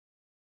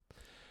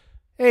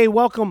Hey,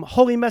 welcome,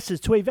 Holy Messes,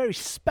 to a very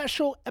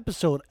special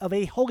episode of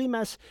A Holy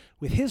Mess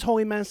with His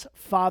Holy Mess,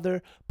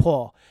 Father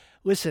Paul.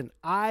 Listen,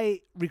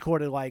 I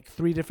recorded like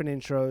 3 different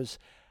intros.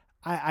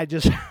 I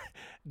just,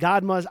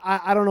 God must,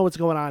 I don't know what's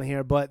going on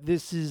here, but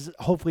this is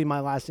hopefully my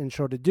last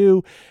intro to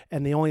do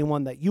and the only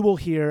one that you will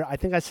hear. I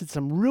think I said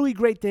some really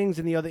great things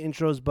in the other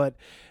intros, but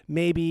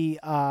maybe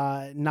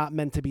not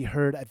meant to be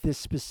heard at this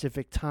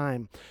specific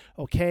time.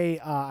 Okay,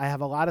 I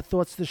have a lot of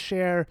thoughts to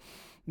share.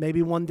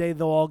 Maybe one day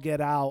they'll all get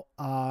out.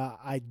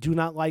 I do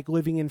not like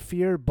living in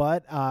fear,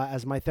 but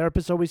as my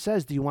therapist always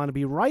says, do you want to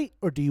be right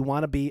or do you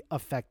want to be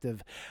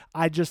effective?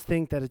 I just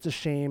think that it's a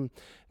shame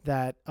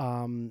that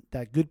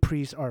that good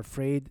priests are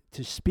afraid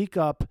to speak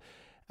up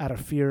out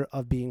of fear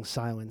of being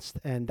silenced.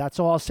 And that's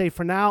all I'll say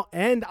for now.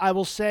 And I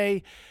will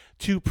say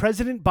to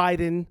President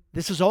Biden,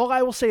 this is all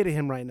I will say to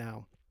him right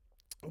now.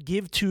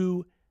 Give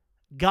to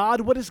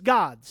God what is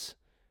God's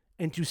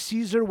and to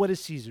Caesar what is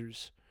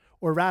Caesar's.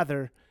 Or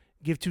rather,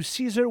 give to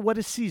Caesar what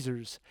is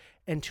Caesar's,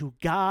 and to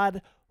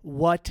God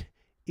what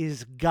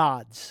is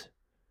God's.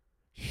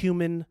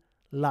 Human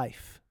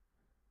life.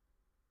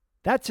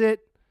 That's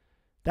it.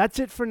 That's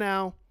it for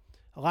now.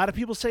 A lot of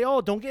people say, oh,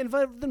 don't get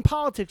involved in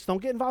politics.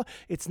 Don't get involved.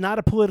 It's not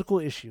a political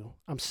issue.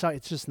 I'm sorry.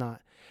 It's just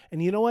not.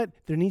 And you know what?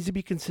 There needs to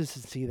be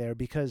consistency there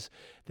because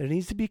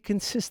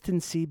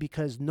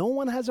no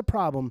one has a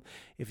problem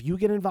if you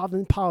get involved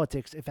in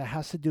politics if it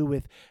has to do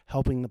with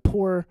helping the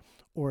poor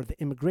or the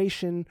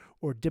immigration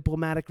or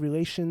diplomatic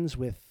relations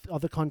with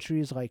other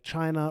countries like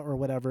China or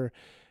whatever.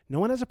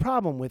 No one has a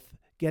problem with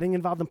getting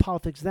involved in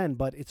politics then,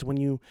 but it's when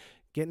you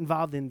get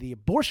involved in the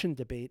abortion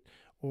debate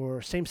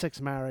or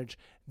same-sex marriage,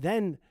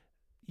 then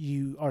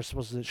you are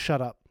supposed to shut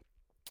up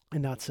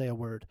and not say a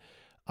word.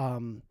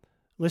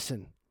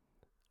 Listen,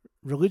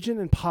 religion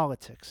and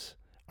politics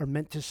are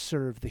meant to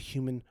serve the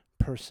human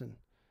person.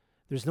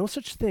 There's no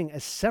such thing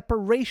as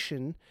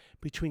separation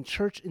between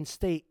church and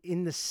state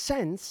in the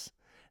sense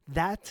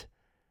that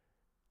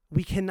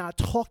we cannot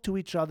talk to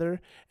each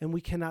other and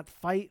we cannot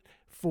fight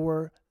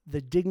for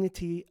the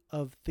dignity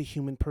of the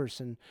human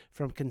person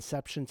from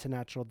conception to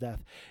natural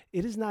death.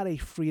 It is not a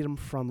freedom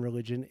from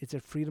religion. It's a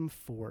freedom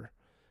for.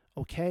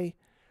 Okay?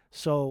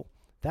 So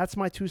that's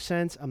my 2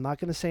 cents. I'm not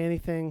going to say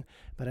anything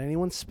about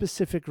anyone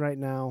specific right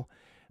now.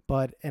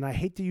 And I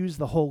hate to use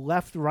the whole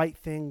left-right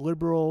thing,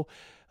 liberal,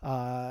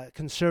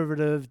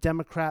 conservative,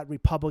 Democrat,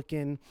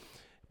 Republican,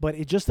 but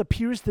it just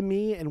appears to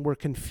me, and we're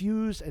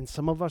confused, and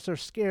some of us are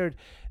scared,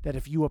 that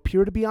if you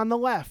appear to be on the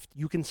left,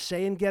 you can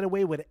say and get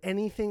away with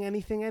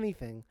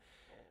anything.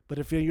 But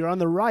if you're on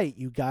the right,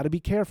 you got to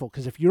be careful,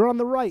 because if you're on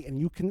the right and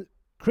you can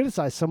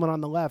criticize someone on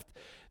the left,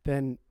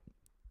 then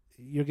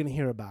you're going to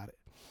hear about it.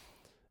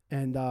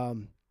 And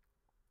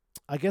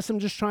I guess I'm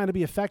just trying to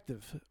be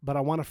effective, but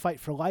I want to fight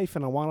for life,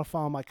 and I want to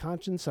follow my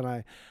conscience, and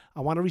I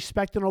want to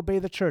respect and obey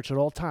the church at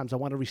all times. I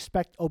want to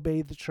respect,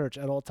 obey the church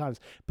at all times,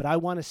 but I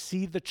want to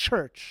see the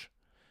church.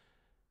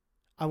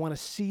 I want to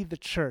see the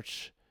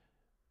church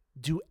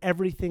do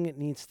everything it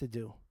needs to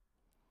do.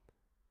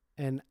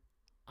 And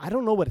I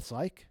don't know what it's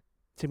like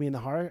to be in the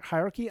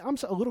hierarchy. I'm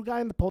a little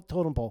guy in the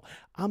totem pole.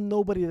 I'm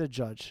nobody to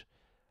judge.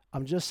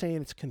 I'm just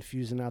saying it's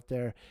confusing out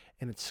there,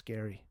 and it's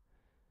scary.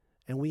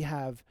 And we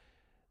have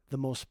the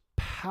most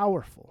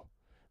powerful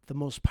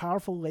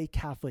lay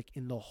Catholic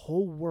in the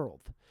whole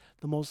world,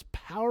 the most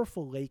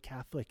powerful lay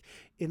Catholic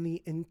in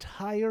the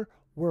entire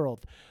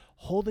world,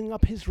 holding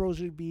up his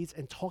rosary beads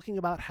and talking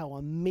about how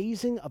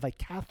amazing of a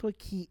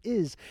Catholic he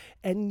is,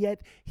 and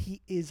yet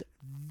he is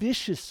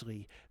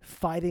viciously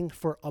fighting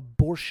for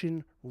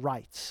abortion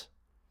rights.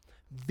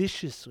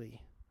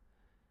 Viciously.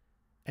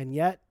 And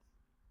yet,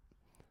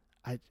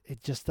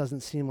 it just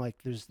doesn't seem like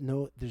there's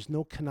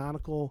no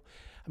canonical.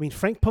 I mean,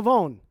 Frank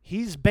Pavone,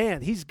 he's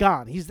banned, he's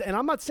gone. And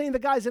I'm not saying the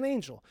guy's an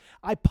angel.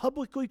 I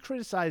publicly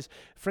criticize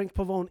Frank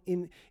Pavone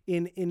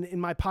in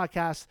my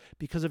podcast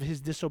because of his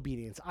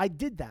disobedience. I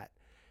did that.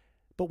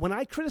 But when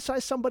I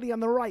criticize somebody on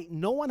the right,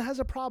 no one has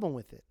a problem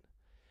with it.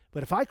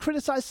 But if I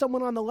criticize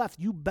someone on the left,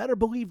 you better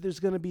believe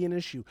there's going to be an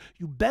issue.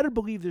 You better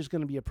believe there's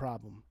going to be a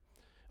problem.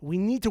 We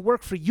need to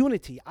work for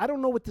unity. I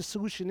don't know what the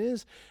solution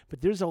is,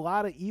 but there's a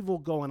lot of evil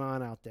going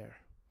on out there.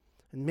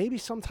 And maybe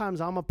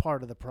sometimes I'm a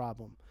part of the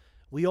problem.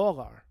 We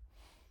all are.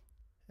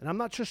 And I'm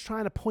not just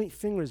trying to point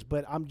fingers,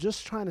 but I'm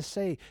just trying to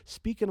say,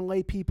 speaking to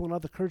lay people and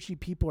other clergy,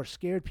 people are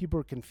scared, people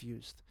are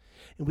confused.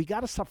 And we got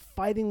to stop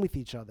fighting with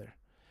each other.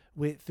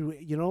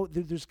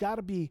 There's got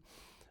to be,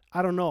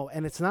 I don't know,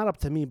 and it's not up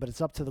to me, but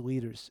it's up to the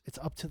leaders. It's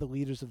up to the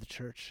leaders of the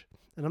church.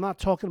 And I'm not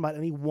talking about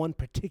any one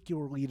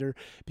particular leader,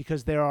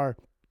 because there are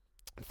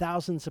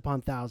thousands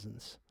upon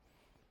thousands.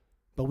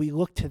 But we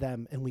look to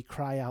them and we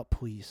cry out,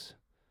 please,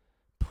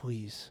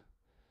 please,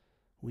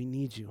 we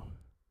need you.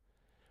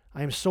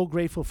 I am so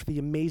grateful for the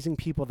amazing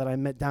people that I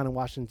met down in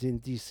Washington,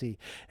 D.C.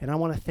 And I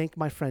want to thank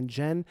my friend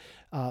Jen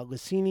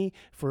Lacini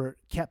for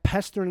kept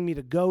pestering me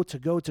to go.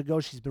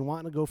 She's been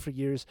wanting to go for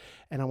years.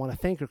 And I want to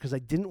thank her because I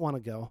didn't want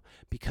to go,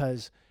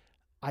 because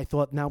I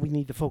thought now we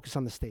need to focus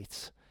on the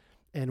states.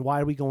 And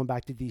why are we going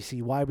back to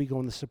D.C.? Why are we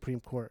going to the Supreme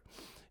Court?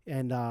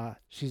 And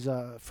she's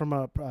from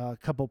a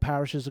couple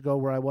parishes ago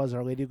where I was,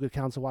 Our Lady of Good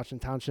Counsel,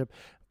 Washington Township.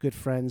 Good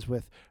friends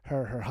with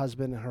her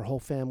husband, and her whole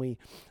family.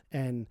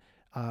 And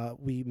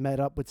we met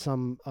up with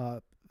some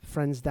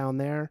friends down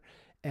there.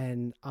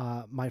 And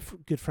my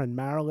good friend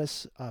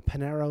Marilis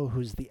Panero,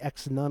 who's the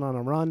ex-nun on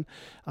a run.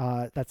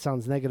 That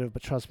sounds negative,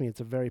 but trust me,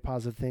 it's a very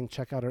positive thing.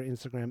 Check out her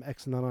Instagram,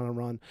 ex-nun on a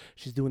run.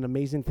 She's doing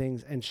amazing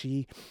things, and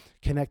she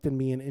connected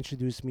me and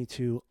introduced me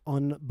to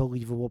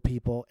unbelievable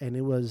people. And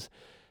it was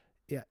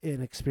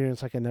an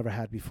experience like I never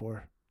had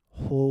before.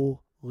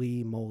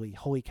 Holy moly.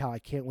 Holy cow. I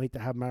can't wait to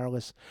have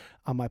Marilis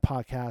on my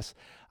podcast.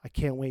 I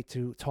can't wait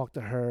to talk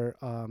to her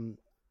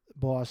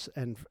boss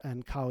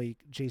and colleague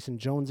Jason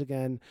Jones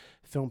again,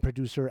 film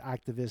producer,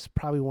 activist,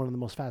 probably one of the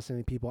most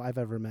fascinating people I've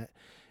ever met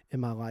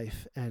in my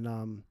life.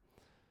 And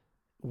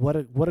what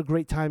a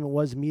great time it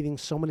was meeting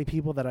so many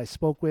people that I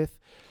spoke with.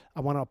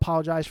 I want to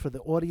apologize for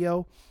the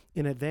audio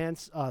in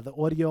advance. The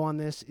audio on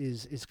this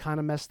is kind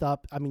of messed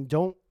up. I mean,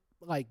 don't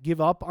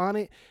give up on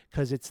it,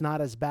 because it's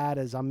not as bad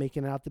as I'm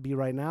making it out to be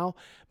right now,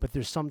 but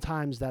there's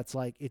sometimes that's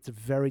it's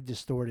very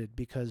distorted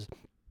because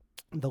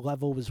the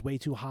level was way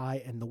too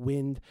high and the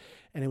wind,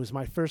 and it was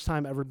my first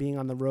time ever being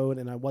on the road,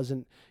 and I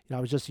wasn't,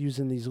 I was just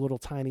using these little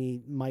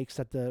tiny mics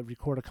that the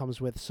recorder comes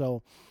with.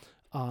 So,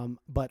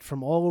 but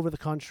from all over the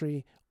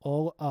country,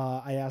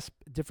 I asked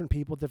different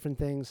people, different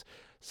things,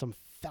 some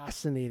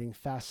fascinating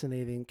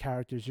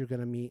characters you're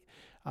going to meet.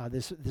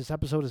 This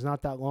episode is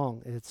not that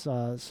long. It's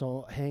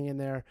so hang in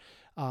there.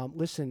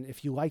 Listen,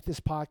 if you like this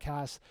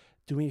podcast,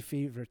 do me a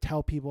favor,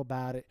 tell people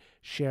about it,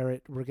 share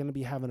it. We're going to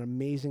be having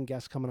amazing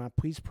guests coming up.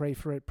 Please pray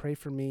for it. Pray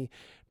for me.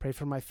 Pray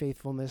for my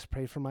faithfulness.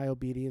 Pray for my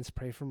obedience.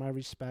 Pray for my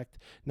respect.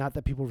 Not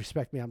that people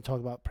respect me. I'm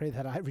talking about pray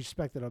that I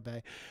respect and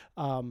obey.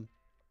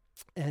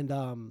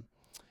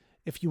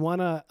 If you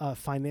want to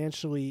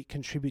financially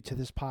contribute to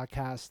this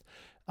podcast,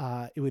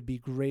 it would be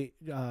great,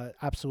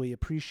 absolutely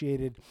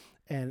appreciated.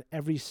 And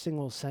every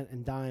single cent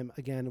and dime,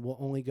 again, will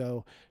only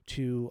go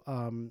to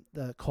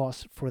the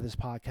cost for this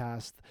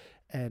podcast.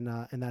 And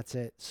that's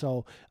it.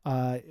 So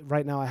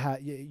right now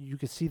you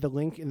can see the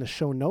link in the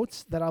show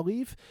notes that I'll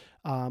leave.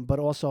 But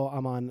also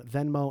I'm on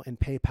Venmo and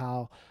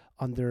PayPal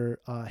under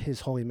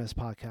His Holy Mess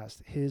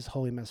Podcast. His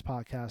Holy Mess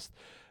Podcast.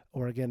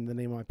 Or again, the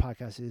name of my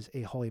podcast is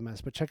A Holy Mess.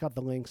 But check out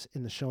the links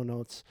in the show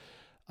notes.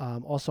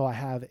 Also, I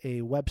have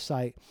a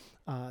website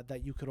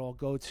that you could all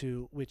go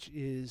to, which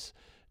is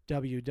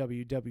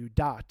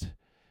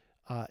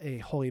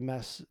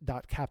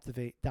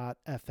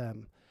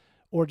www.aholymess.captivate.fm.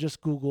 Or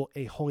just Google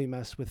A Holy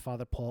Mess with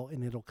Father Paul,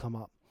 and it'll come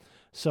up.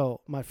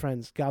 So, my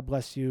friends, God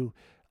bless you.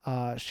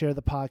 Share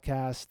the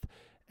podcast,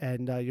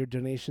 and your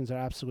donations are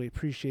absolutely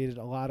appreciated.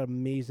 A lot of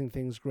amazing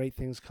things, great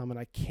things coming.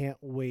 I can't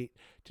wait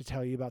to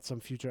tell you about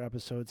some future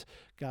episodes.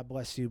 God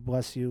bless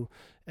you,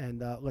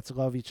 and let's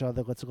love each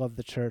other. Let's love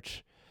the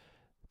church.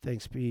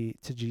 Thanks be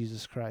to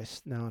Jesus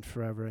Christ, now and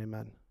forever.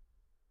 Amen.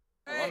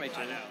 All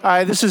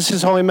right, this is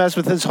His Holy Mess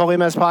with His Holy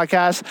Mess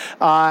Podcast.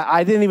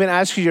 I didn't even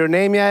ask you your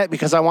name yet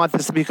because I want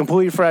this to be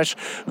completely fresh.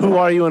 Who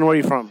are you and where are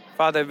you from?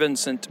 Father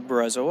Vincent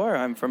Brazor.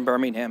 I'm from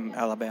Birmingham,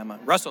 Alabama.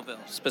 Russellville,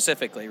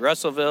 specifically.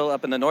 Russellville,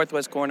 up in the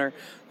northwest corner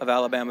of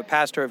Alabama.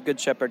 Pastor of Good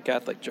Shepherd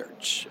Catholic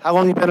Church. How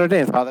long have you been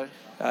ordained, Father?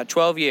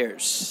 12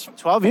 years.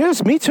 12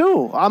 years? Me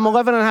too. I'm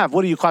 11 and a half.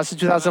 What are you, class of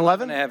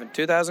 2011?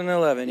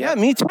 2011, yeah. Yeah,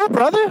 me too,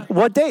 brother.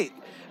 What date?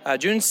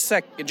 June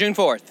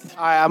 4th.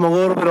 All right, I'm a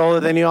little bit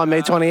older than you on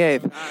May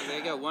 28th. There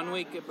you go. 1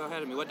 week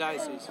ahead of me. What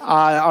diocese?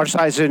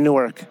 Archdiocese of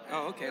Newark.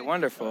 Oh, okay.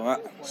 Wonderful.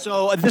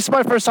 So this is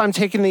my first time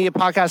taking the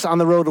podcast on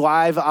the road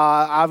live.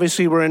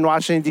 Obviously, we're in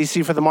Washington,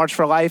 D.C. for the March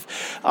for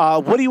Life.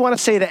 What do you want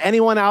to say to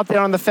anyone out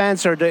there on the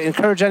fence, or to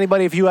encourage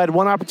anybody? If you had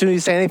one opportunity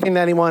to say anything to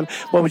anyone,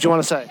 what would you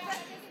want to say?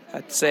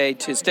 I'd say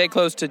to stay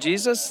close to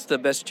Jesus the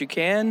best you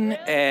can,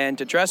 and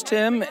to trust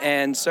Him,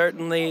 and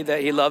certainly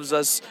that He loves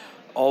us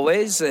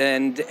always,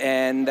 and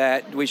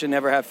that we should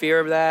never have fear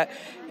of that,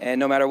 and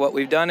no matter what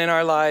we've done in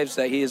our lives,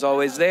 that He is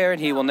always there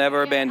and He will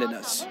never abandon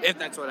us. If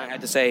that's what I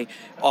had to say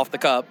off the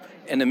cup,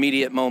 an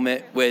immediate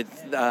moment with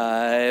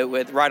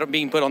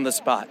being put on the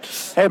spot.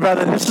 Hey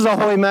brother, this is A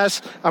Holy Mess.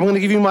 I'm going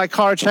to give you my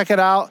card. Check it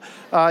out.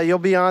 You'll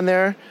be on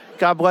there.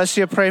 God bless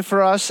you. Pray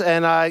for us,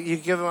 and you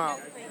give them out.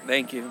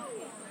 Thank you.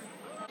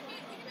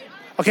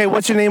 Okay,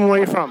 what's your name and where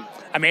are you from?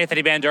 I'm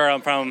Anthony Bandura.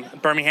 I'm from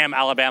Birmingham,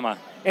 Alabama.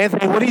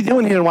 Anthony, what are you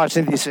doing here in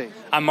Washington, D.C.?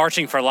 I'm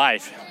marching for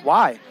life.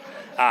 Why?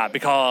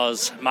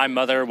 Because my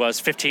mother was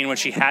 15 when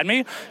she had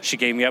me. She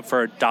gave me up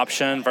for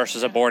adoption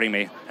versus aborting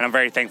me, and I'm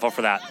very thankful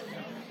for that.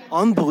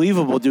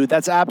 Unbelievable, dude.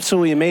 That's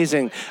absolutely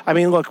amazing. I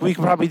mean, look, we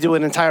could probably do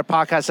an entire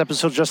podcast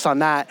episode just on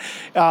that.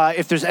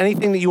 If there's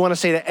anything that you want to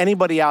say to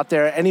anybody out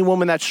there, any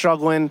woman that's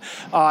struggling,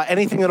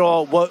 anything at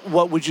all,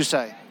 what would you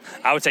say?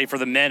 I would say for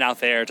the men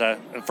out there,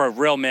 for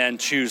real men,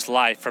 choose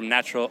life from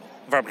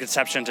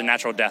conception to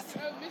natural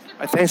death.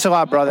 Thanks a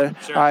lot, brother.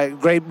 Sure. All right,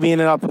 great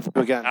being up with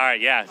you again. All right,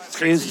 yeah.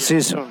 See you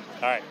soon. All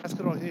right. That's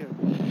good on here.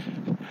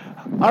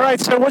 All right,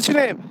 sir, what's your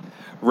name?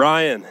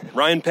 Ryan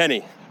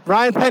Penny.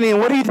 Ryan Penny, and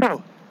what do you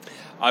do?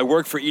 I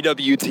work for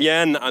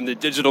EWTN. I'm the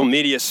digital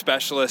media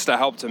specialist. I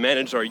help to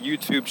manage our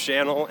YouTube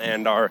channel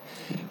and our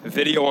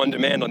video on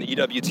demand on the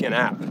EWTN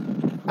app.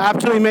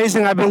 Absolutely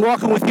amazing. I've been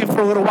walking with you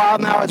for a little while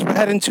now as we're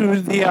heading to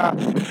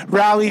the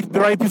rally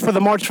right before the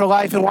March for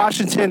Life in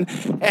Washington.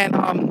 And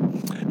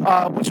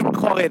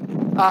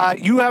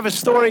you have a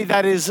story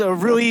that is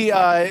really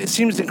it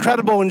seems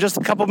incredible in just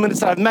a couple of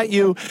minutes that I've met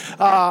you.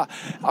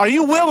 Are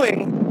you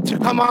willing to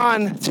come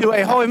on to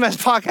a Holy Mess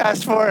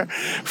podcast for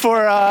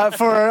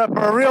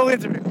a real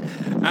interview?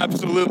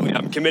 Absolutely.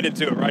 I'm committed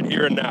to it right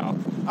here and now.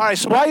 All right.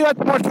 So why are you at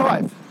the March for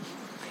Life?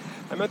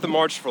 I'm at the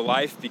March for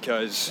Life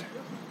because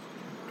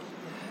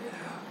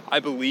I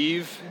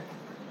believe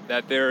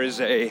that there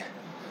is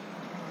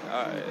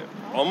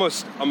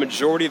almost a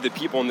majority of the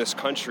people in this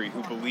country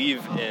who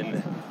believe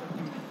in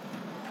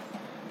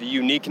the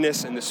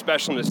uniqueness and the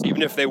specialness,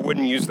 even if they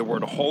wouldn't use the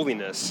word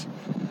holiness,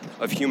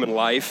 of human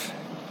life.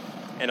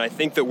 And I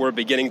think that we're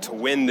beginning to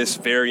win this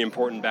very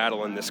important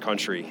battle in this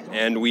country.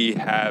 And we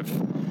have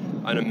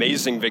an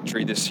amazing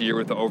victory this year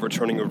with the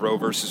overturning of Roe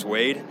versus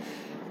Wade.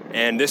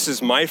 And this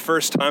is my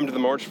first time to the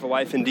March for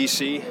Life in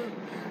D.C.,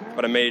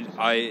 but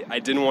I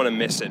didn't want to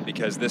miss it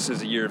because this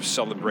is a year of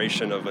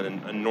celebration of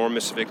an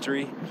enormous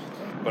victory,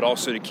 but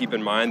also to keep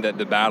in mind that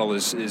the battle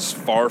is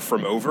far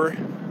from over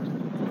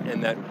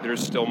and that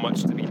there's still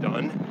much to be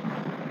done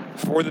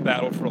for the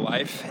battle for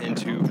life and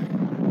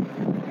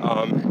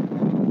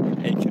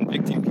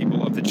convicting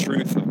people of the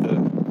truth of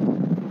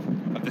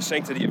the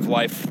sanctity of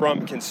life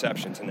from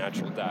conception to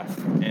natural death.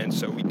 And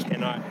so we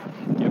cannot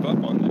give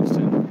up on this.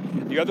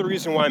 And the other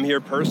reason why I'm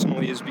here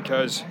personally is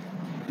because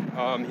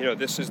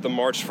this is the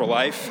March for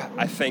Life.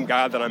 I thank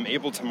God that I'm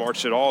able to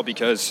march at all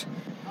because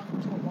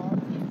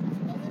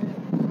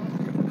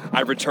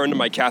I returned to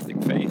my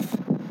Catholic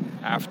faith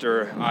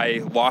after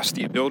I lost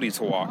the ability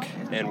to walk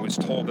and was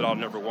told that I'll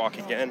never walk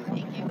again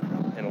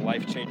in a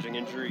life-changing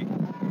injury.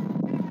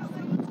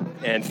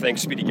 And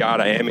thanks be to God,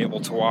 I am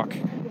able to walk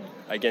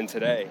again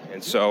today.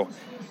 And so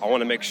I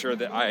want to make sure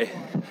that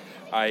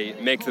I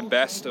make the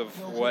best of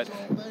what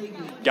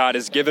God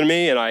has given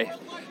me, and I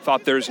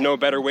thought there's no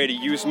better way to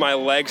use my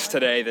legs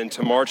today than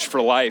to march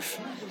for life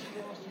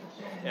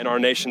in our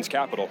nation's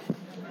capital.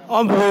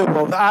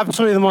 Unbelievable.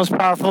 Absolutely the most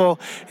powerful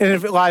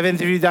live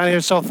interview down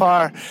here so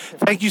far.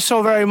 Thank you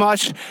so very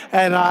much.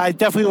 And I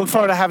definitely look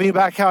forward to having you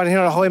back out here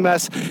at Holy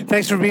Mess.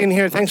 Thanks for being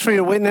here. Thanks for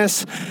your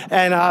witness.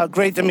 And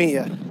great to meet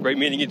you. Great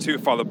meeting you too,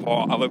 Father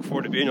Paul. I look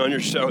forward to being on your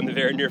show in the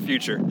very near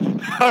future.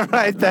 All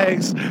right.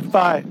 Thanks.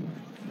 Bye.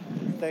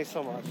 Thanks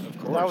so much. Of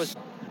course.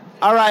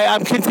 All right,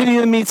 I'm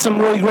continuing to meet some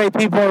really great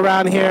people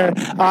around here.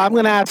 I'm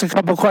going to ask a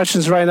couple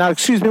questions right now.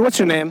 Excuse me, what's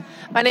your name?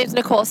 My name's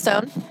Nicole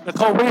Stone.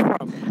 Nicole, where are you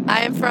from? I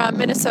am from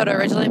Minnesota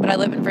originally, but I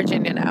live in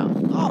Virginia now.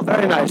 Oh,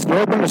 very nice.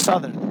 Northern or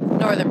southern?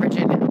 Northern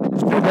Virginia.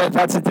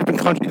 That's a different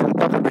country than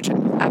Northern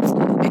Virginia.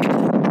 Absolutely.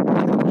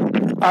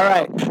 All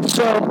right,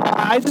 so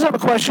I just have a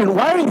question.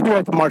 Why are you here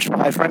at the March for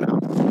Life right now?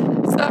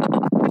 So,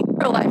 I'm here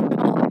for life,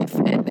 my whole life,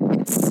 and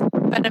it's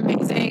been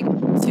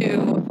amazing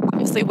to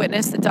obviously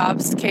witness the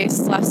Dobbs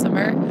case last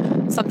summer,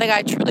 something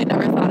I truly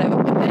never thought I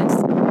would witness.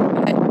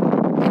 But it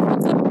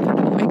was kind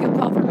of a wake-up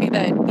call for me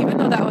that even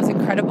though that was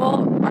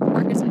incredible, our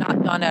work is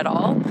not done at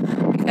all,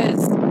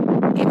 because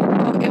even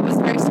though it was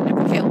a very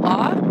significant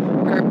law,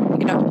 or,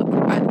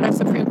 our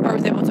Supreme Court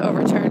was able to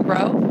overturn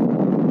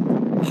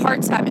Roe,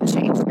 hearts haven't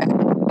changed yet.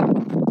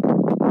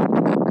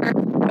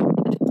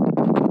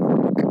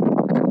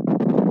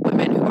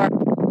 Women who are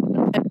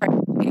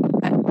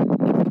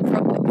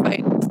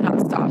fight does not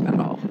stop at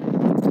all.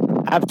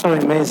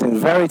 Absolutely amazing.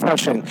 Very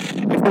touching.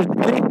 If there's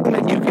anything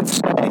that you could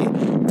say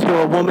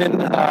to a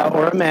woman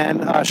or a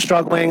man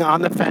struggling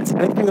on the fence,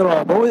 anything at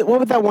all, what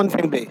would that one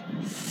thing be?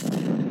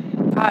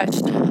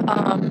 Gosh,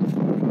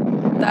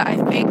 that I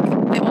think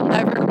they will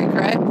never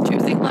regret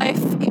choosing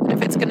life, even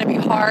if it's going to be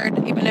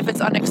hard, even if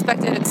it's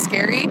unexpected and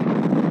scary.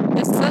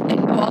 Just so they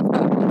know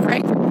also I'm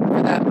praying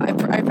for them. I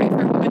pray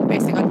for women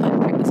facing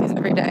unplanned pregnancies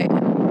every day.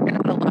 You're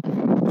not alone.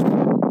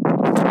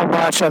 So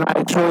much, and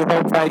I truly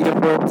hope that you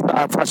will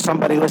for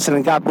somebody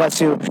listening. God bless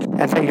you,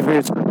 and thank you for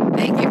your time.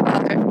 Thank you,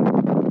 Father.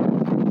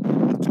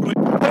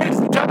 Ladies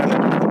and gentlemen,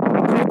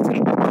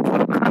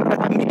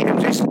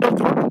 Jason,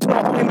 welcome to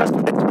the Holy Mess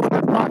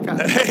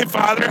podcast. Hey,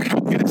 Father.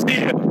 Good to see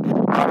you. You've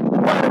done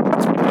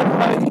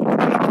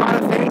a lot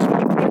of things.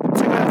 One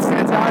thing that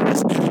stands out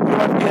is you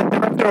are the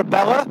director of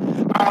Bella.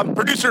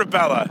 Producer of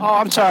Bella. Oh,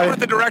 I'm sorry. I want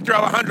the director,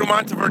 Alejandro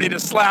Monteverdi, to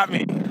slap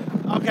me.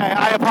 Okay,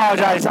 I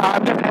apologize.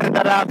 I'm going to edit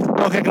that out because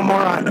I look like a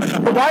moron.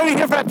 But why are you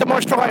here at the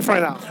March for Life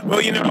right now? Well,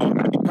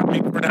 I've been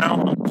coming for now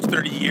almost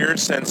 30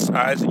 years since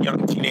I was a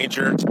young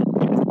teenager.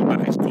 My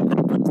high school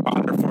girlfriend's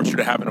father forced her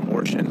to have an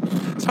abortion.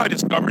 That's how I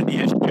discovered the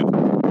issue.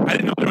 I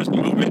didn't know there was a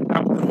movement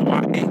out in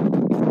Hawaii.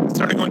 I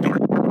started going door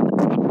to door.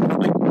 I'm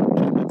like,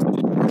 it's an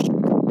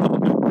abortion.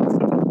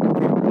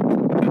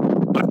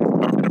 But I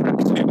discovered there was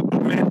actually a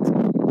movement.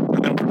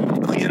 And there were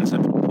millions of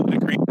people that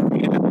agreed with me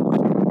and who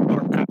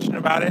were passionate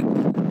about it.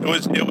 It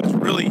was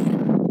really,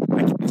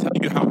 I can't tell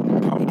you how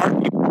hard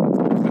you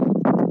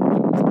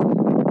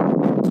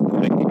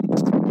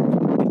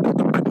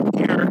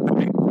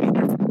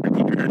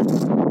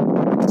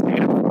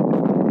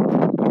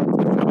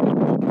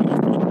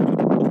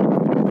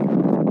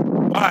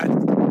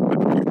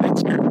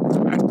voice here,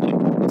 especially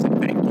to say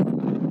thank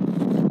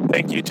you.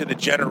 Thank you to the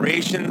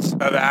generations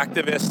of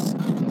activists,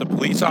 the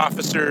police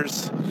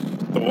officers,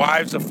 the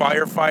wives of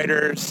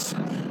firefighters,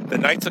 the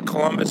Knights of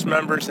Columbus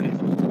members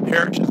and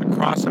parishes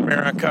across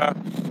America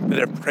that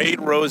have prayed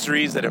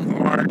rosaries, that have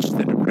marched,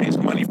 that have raised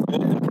money for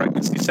local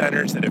pregnancy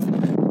centers, that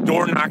have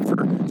door knocked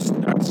for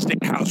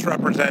state house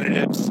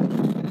representatives,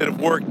 that have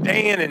worked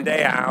day in and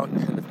day out,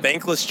 a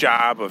thankless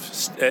job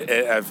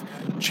of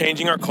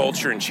changing our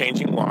culture and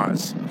changing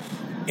laws.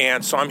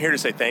 And so I'm here to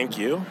say thank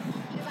you.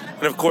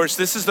 And of course,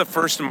 this is the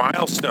first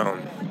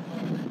milestone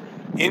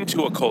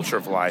into a culture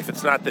of life.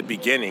 It's not the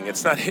beginning.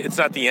 It's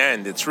not the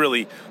end. It's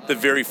really the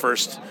very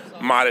first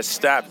modest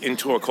step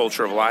into a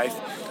culture of life,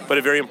 but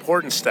a very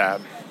important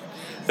step.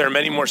 There are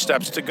many more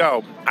steps to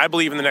go. I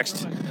believe in the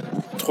next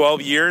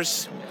 12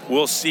 years,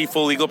 we'll see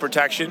full legal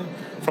protection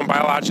from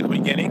biological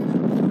beginning,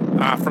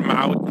 from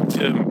Maui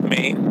to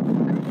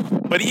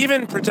Maine. But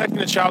even protecting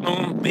the child in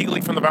the womb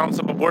legally from the violence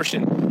of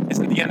abortion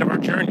isn't the end of our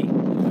journey.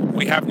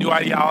 We have new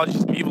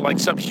ideologies of evil like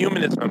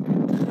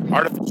subhumanism,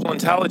 artificial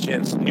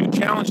intelligence, new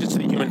challenges to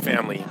the human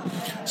family.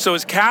 So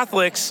as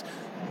Catholics,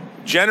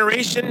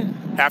 generation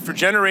after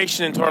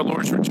generation into our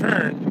Lord's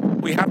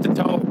return, we have to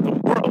tell the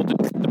world the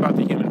truth about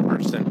the human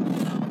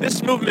person.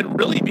 This movement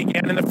really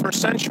began in the first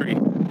century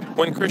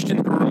when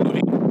Christians were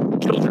removing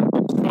children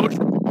from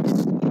exposure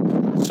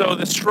walls. So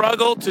the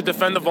struggle to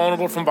defend the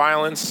vulnerable from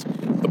violence,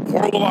 the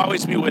poor will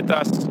always be with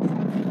us,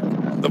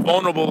 the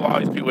vulnerable will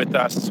always be with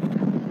us.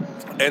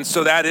 And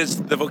so that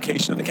is the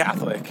vocation of the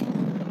Catholic.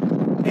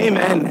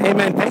 Amen.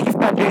 Amen. Thank you for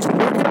that, Jason.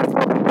 Where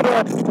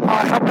can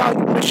I help out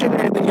your mission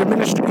and your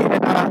ministry?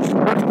 And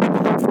where can people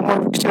go for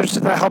more research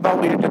to help out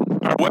what you're doing?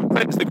 Our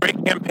website is The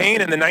Great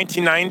Campaign in the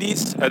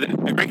 1990s,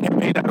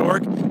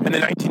 thegreatcampaign.org in the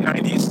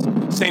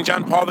 1990s. St.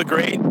 John Paul the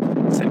Great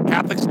said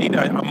Catholics need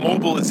a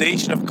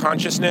mobilization of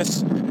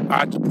consciousness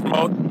to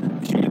promote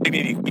human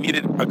dignity. We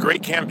needed a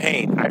great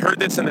campaign. I heard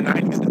this in the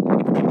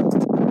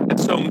 90s. It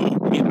so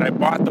moved me that I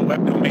bought the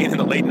web domain in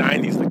the late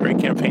 90s,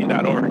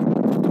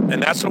 thegreatcampaign.org.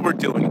 And that's what we're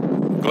doing.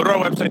 Go to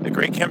our website,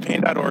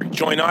 thegreatcampaign.org.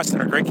 Join us in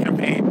our great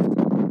campaign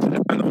to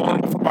defend the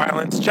vulnerable from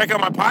violence. Check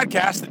out my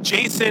podcast, The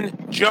Jason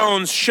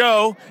Jones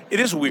Show. It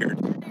is weird.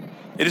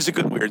 It is a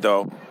good weird,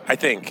 though, I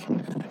think.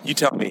 You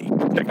tell me.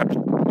 Check out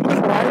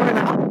Right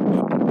now?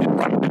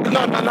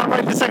 No, not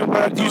right this second,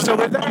 but do you still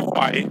live there?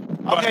 Hawaii.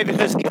 Okay,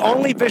 because the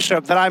only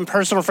bishop that I'm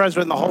personal friends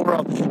with in the whole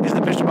world is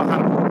the Bishop of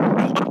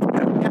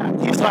Honolulu.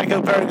 Yeah, he's like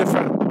a very good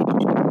friend.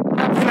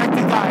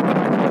 Connected guy,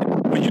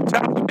 Well, you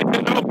tell me.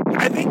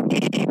 I think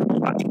he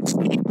likes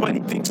me, but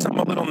he thinks I'm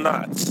a little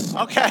nuts.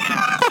 Okay.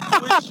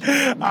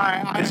 All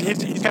right. He's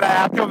going to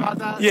ask you about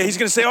that? Yeah, he's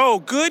going to say, oh,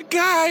 good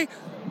guy.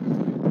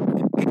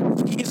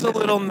 He's a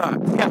little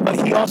nuts. Yeah,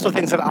 but he also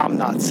thinks that I'm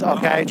nuts,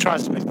 okay?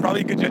 Trust me. He's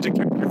probably a good judge of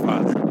character,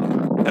 father.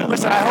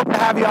 Listen, I hope to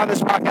have you on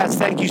this podcast.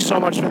 Thank you so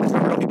much for this.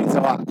 It really means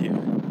a lot. Yeah.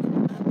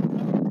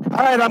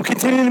 All right, I'm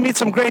continuing to meet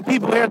some great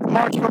people here at the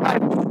March for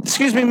Life.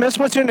 Excuse me, miss,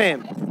 what's your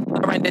name?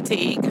 Lorinda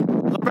Teague,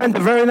 Lorinda,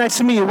 very nice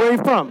to meet you. Where are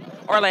you from?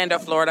 Orlando,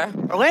 Florida.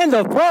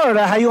 Orlando,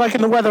 Florida. How you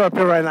liking the weather up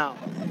here right now?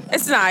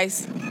 It's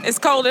nice. It's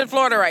cold in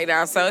Florida right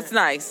now, so it's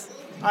nice.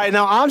 All right,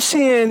 now I'm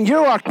seeing you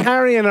are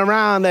carrying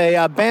around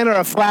a banner,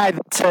 a flag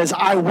that says,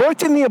 I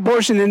worked in the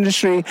abortion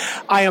industry.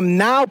 I am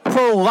now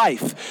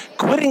pro-life.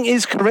 Quitting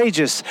is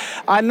courageous.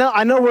 I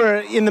know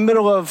we're in the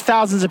middle of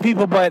thousands of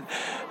people, but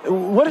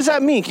what does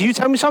that mean? Can you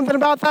tell me something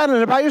about that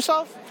and about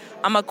yourself?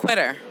 I'm a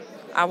quitter.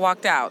 I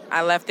walked out.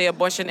 I left the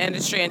abortion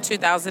industry in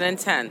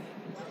 2010.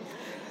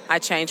 I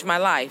changed my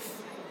life.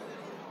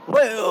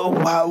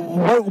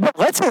 What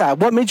led to that?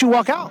 What made you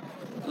walk out?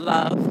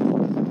 Love.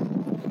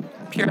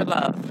 Pure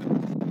love.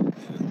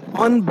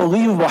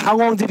 Unbelievable. How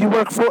long did you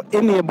work for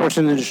in the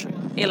abortion industry?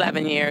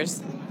 11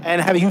 years. And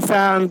have you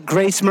found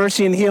grace,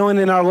 mercy, and healing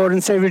in our Lord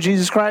and Savior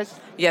Jesus Christ?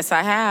 Yes,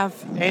 I have.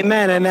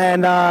 Amen.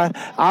 And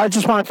I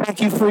just want to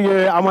thank you for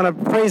I want to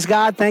praise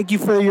God. Thank you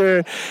for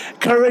your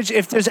courage.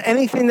 If there's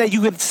anything that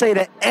you could say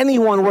to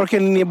anyone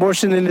working in the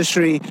abortion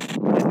industry, is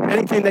there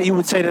anything that you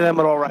would say to them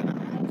at all right now?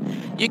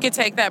 You can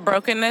take that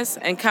brokenness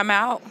and come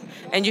out,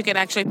 and you can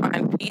actually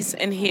find peace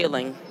and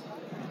healing.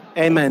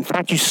 Amen.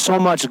 Thank you so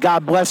much.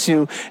 God bless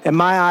you. In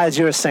my eyes,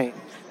 you're a saint.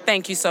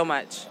 Thank you so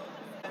much.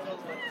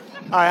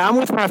 All right, I'm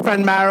with my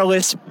friend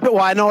Marilis. Well,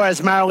 I know her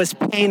as Marilis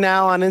Payne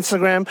now on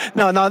Instagram.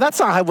 No, that's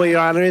not what you're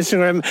on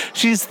Instagram.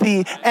 She's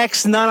the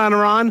ex-nun on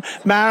Iran.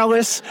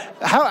 Marilis,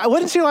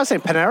 what is your last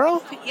name?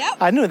 Pinero? Yep.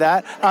 I knew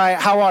that. All right,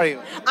 how are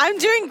you? I'm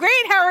doing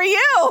great. How are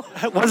you?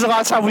 When's the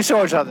last time we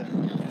saw each other?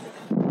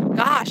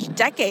 Gosh,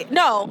 decade.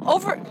 No,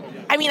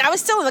 I was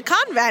still in the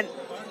convent.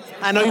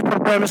 I know you're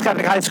from Paramus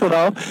Catholic High School,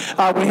 though.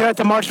 We're here at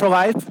the March for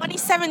Life.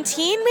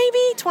 2017,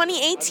 maybe?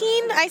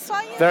 2018, I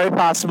saw you? Very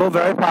possible,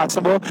 very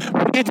possible.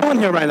 What are you doing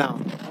here right now?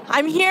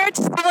 I'm here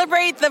to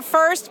celebrate the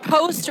first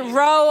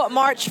post-Roe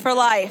March for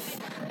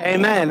Life.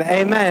 Amen,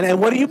 amen. And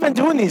what have you been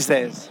doing these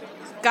days?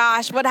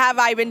 Gosh, what have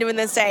I been doing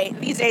these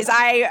days?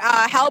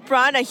 I help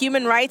run a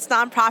human rights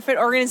nonprofit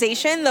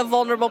organization, the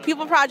Vulnerable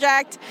People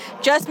Project.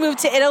 Just moved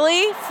to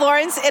Italy,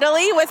 Florence,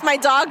 Italy, with my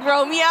dog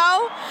Romeo.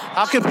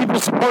 How can people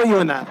support you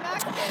in that?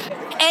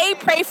 A,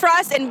 pray for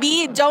us, and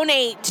B,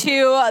 donate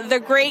to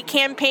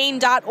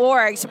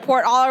thegreatcampaign.org.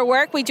 Support all our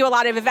work. We do a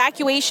lot of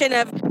evacuation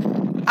of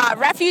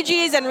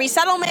refugees and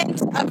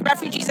resettlement of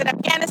refugees in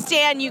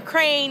Afghanistan,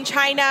 Ukraine,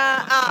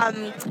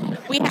 China.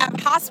 We have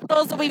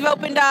hospitals that we've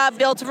opened up,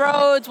 built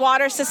roads,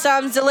 water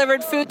systems,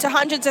 delivered food to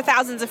hundreds of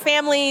thousands of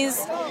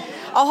families.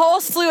 A whole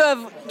slew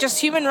of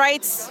just human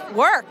rights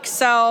work.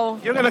 So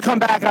you're going to come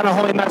back on a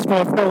Holy Mess for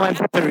a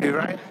full-length interview,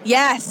 right?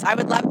 Yes, I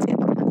would love to.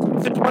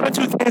 If there's one or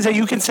two things that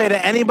you can say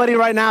to anybody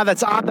right now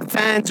that's on the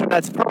fence or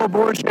that's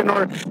pro-abortion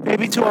or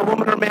maybe to a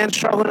woman or man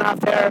struggling out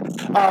there,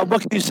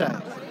 what can you say?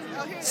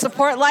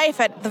 Support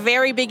life at the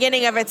very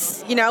beginning of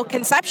its,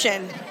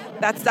 conception.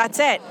 That's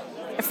it.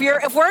 If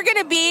we're going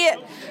to be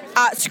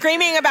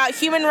screaming about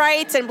human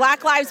rights and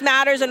Black Lives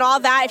Matters and all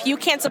that, if you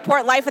can't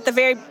support life at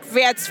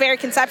its very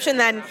conception,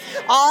 then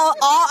all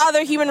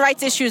other human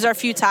rights issues are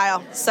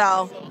futile.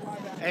 So.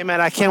 Hey,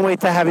 man, I can't wait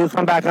to have you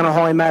come back on a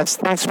Holy Mess.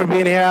 Thanks for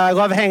being here. I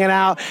love hanging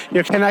out.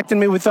 You're connecting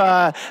me with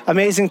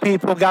amazing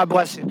people. God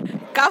bless you.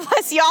 God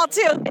bless you all,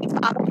 too. Thanks,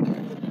 Father.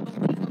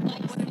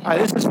 All right,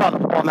 this is Father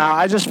Paul now.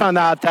 I just found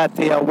out that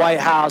the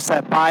White House,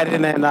 that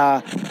Biden and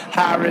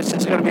Harris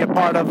is going to be a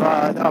part of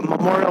a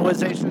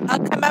memorialization. A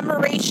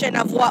commemoration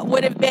of what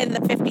would have been the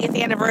 50th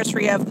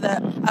anniversary of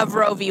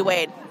Roe v.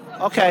 Wade.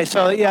 Okay,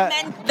 so yeah.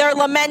 They're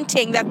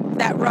lamenting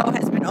that Roe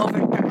has been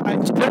overturned.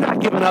 Right, so they're not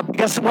giving up.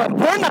 Guess what?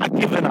 We're not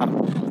giving up.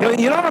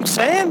 You know what I'm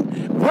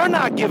saying? We're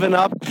not giving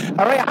up.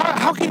 All right,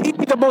 how can he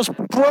be the most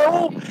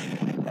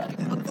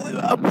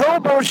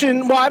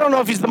pro-abortion, well, I don't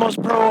know if he's the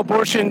most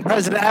pro-abortion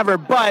president ever,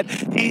 but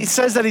he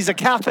says that he's a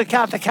Catholic.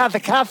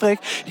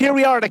 Here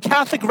we are at a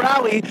Catholic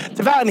rally,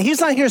 devout, and he's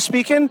not here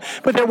speaking,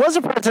 but there was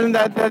a president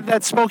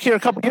that spoke here a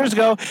couple years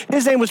ago.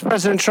 His name was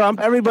President Trump.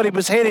 Everybody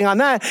was hating on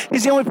that.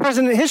 He's the only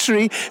president in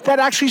history that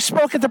actually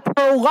spoke at the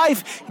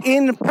pro-life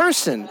in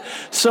person.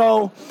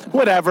 So,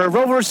 whatever.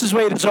 Roe versus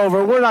Wade is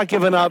over. We're not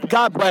giving up.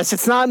 God bless.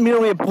 It's not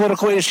merely a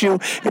political issue.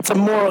 It's a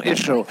moral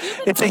issue.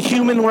 It's a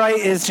human right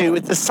issue.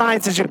 It's a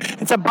science issue.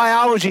 It's a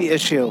biology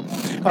issue,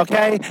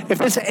 okay? If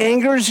this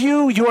angers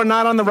you, you are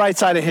not on the right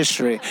side of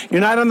history.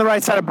 You're not on the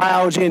right side of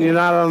biology, and you're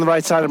not on the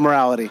right side of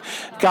morality.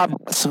 God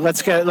bless.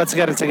 Let's get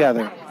it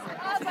together.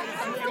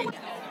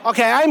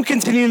 Okay, I'm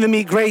continuing to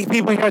meet great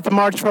people here at the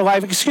March for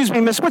Life. Excuse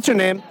me, miss, what's your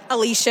name?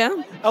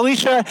 Alicia.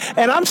 Alicia,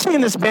 and I'm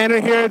seeing this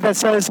banner here that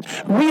says,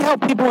 we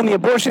help people in the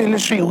abortion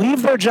industry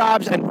leave their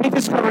jobs and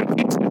rediscover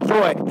peace and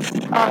joy.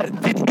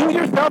 Did you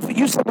yourself,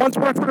 you once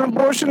worked for an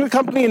abortion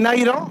company and now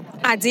you don't?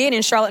 I did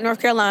in Charlotte,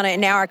 North Carolina, and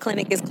now our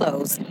clinic is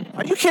closed.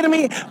 Are you kidding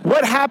me?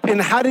 What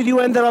happened? How did you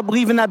end up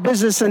leaving that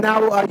business and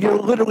now you're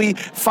literally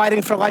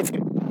fighting for life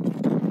here?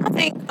 I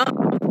think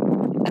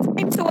it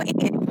came to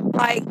an end.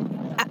 Like,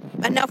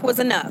 enough was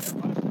enough.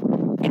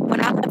 And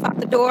when I left out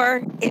the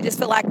door, it just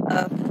felt like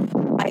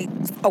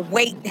a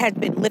weight had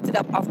been lifted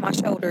up off my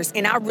shoulders,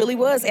 and I really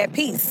was at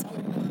peace.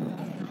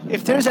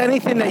 If there's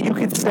anything that you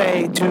could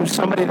say to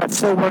somebody that's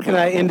still working in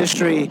that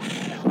industry,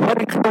 what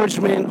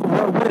encouragement,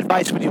 what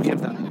advice would you give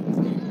them?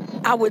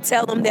 I would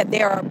tell them that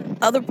there are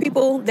other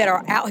people that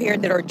are out here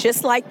that are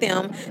just like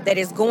them, that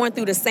is going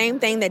through the same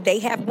thing that they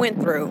have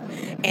went through,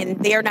 and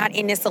they're not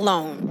in this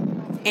alone.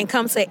 And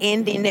come to an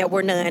ending that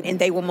we're none, and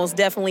they will most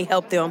definitely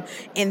help them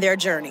in their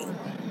journey.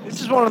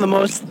 This is one of the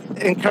most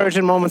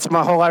encouraging moments of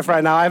my whole life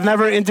right now. I've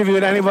never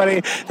interviewed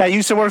anybody that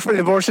used to work for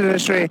the abortion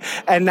industry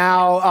and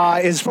now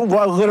is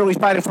literally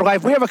fighting for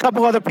life. We have a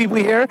couple other people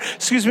here.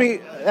 Excuse me,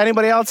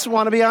 anybody else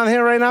want to be on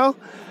here right now?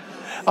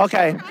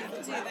 Okay.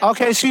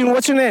 Okay, Stephen,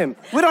 what's your name?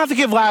 We don't have to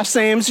give last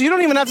names. You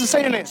don't even have to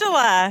say your name.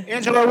 Angela.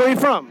 Angela, where are you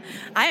from?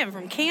 I am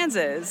from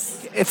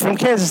Kansas. It's from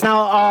Kansas.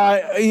 Now,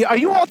 are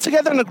you all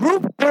together in a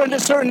group? Is there a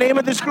certain name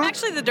of this group? I'm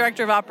actually the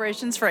director of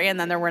operations for And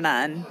Then There Were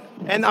None.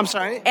 And I'm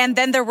sorry? And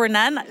Then There Were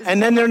None.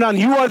 And Then There Were None.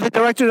 You are the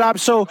director of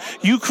operations. So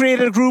you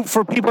created a group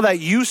for people that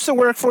used to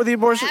work for the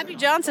abortion? Abby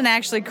Johnson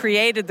actually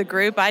created the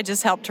group. I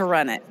just helped to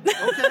run it.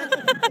 Okay.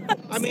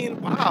 I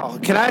mean, wow.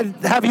 Can I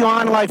have you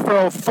on like for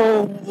a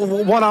full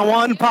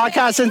one-on-one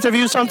podcast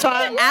interview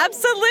sometime?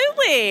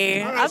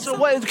 Absolutely. All right,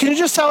 so can you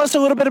just tell us a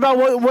little bit about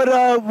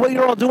what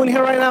you're all doing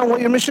here right now and what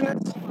your mission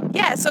is?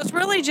 Yeah, so it's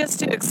really just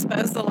to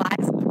expose the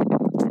lies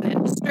of the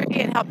industry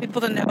and help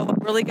people to know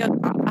what really goes on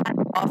behind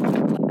the walls of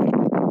the clinic.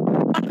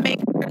 I want to make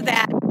sure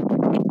that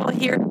people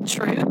hear the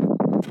truth.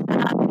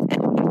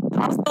 And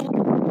also,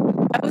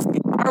 those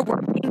who are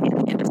working in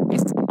the industry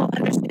still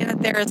understand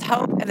that there is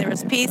hope and there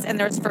is peace and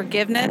there is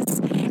forgiveness.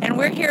 And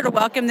we're here to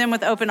welcome them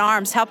with open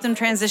arms, help them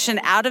transition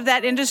out of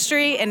that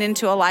industry and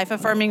into a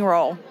life-affirming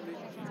role.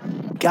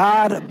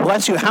 God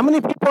bless you. How many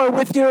people are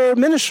with your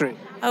ministry?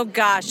 Oh,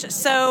 gosh.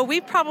 So we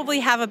probably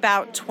have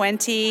about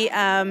 20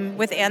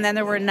 with And Then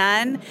There Were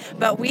None,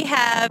 but we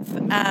have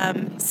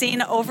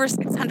seen over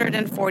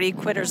 640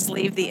 quitters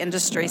leave the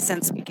industry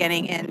since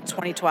beginning in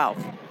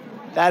 2012.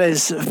 That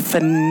is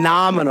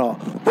phenomenal.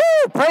 Woo!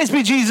 Praise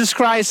be Jesus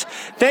Christ.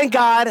 Thank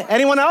God.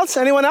 Anyone else?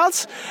 Anyone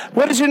else?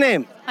 What is your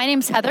name? My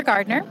name's Heather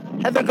Gardner.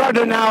 Heather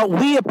Gardner. Now,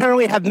 we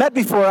apparently have met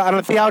before on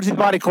a Theology of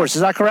the Body course.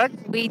 Is that correct?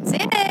 We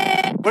did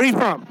it. Where are you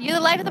from? You the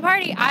life of the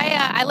party.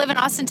 I live in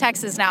Austin,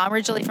 Texas now. I'm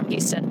originally from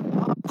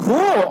Houston. Cool.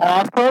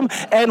 Awesome.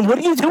 And what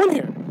are you doing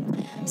here?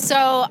 So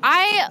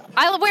I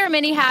wear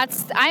many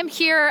hats. I'm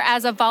here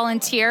as a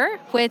volunteer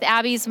with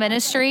Abby's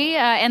ministry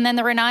and then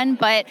the Renan,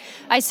 but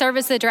I serve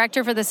as the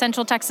director for the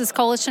Central Texas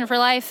Coalition for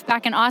Life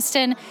back in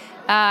Austin.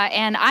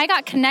 And I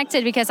got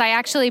connected because I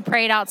actually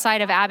prayed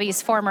outside of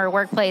Abby's former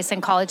workplace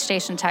in College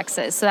Station,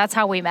 Texas. So that's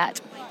how we met.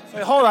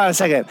 Wait, hold on a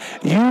second.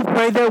 You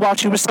prayed there while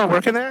she was still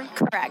working there?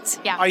 Correct.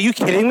 Yeah. Are you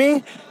kidding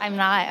me? I'm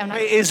not.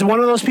 Wait, is one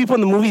of those people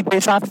in the movie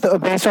based off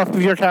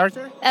of your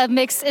character?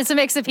 It's a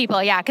mix of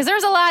people, yeah. Because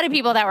there's a lot of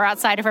people that were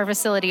outside of our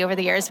facility over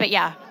the years, but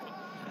yeah.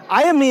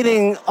 I am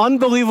meeting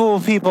unbelievable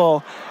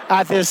people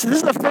at this. This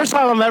is the first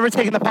time I'm ever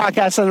taking the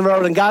podcast on the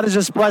road, and God is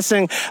just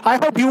blessing. I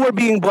hope you are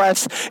being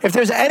blessed. If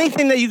there's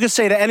anything that you could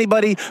say to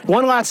anybody,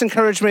 one last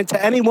encouragement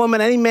to any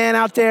woman, any man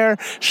out there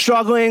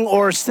struggling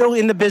or still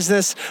in the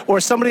business,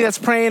 or somebody that's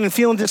praying and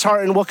feeling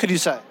disheartened, what could you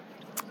say?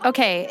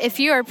 Okay, if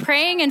you are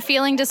praying and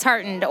feeling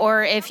disheartened,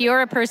 or if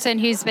you're a person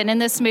who's been in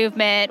this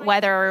movement,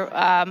 whether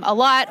a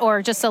lot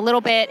or just a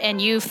little bit,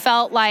 and you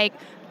felt like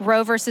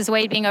Roe versus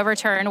Wade being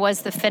overturned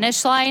was the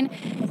finish line,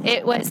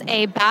 it was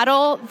a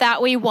battle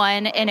that we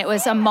won, and it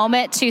was a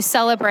moment to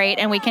celebrate,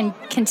 and we can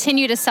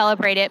continue to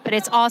celebrate it, but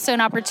it's also an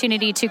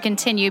opportunity to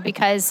continue,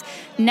 because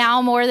now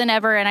more than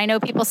ever, and I know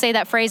people say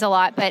that phrase a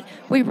lot, but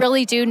we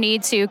really do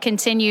need to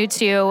continue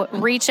to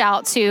reach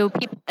out to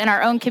people in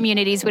our own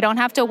communities. We don't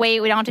have to wait.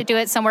 We don't have to do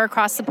it somewhere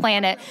across the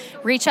planet.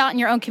 Reach out in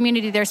your own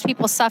community. There's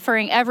people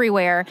suffering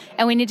everywhere,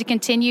 and we need to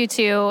continue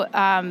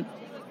to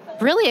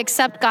really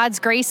accept God's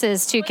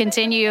graces to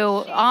continue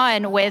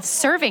on with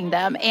serving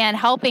them and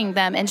helping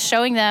them and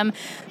showing them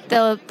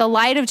the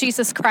light of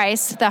Jesus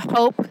Christ, the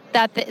hope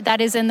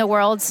that is in the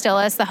world still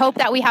is, the hope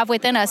that we have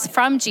within us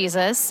from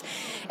Jesus.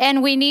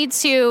 And we need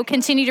to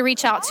continue to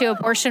reach out to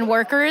abortion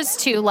workers,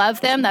 to love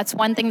them. That's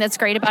one thing that's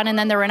great about it. And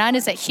then the Renan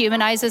is it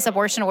humanizes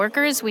abortion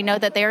workers. We know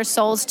that they are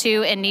souls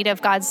too in need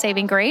of God's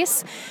saving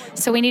grace.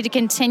 So we need to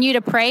continue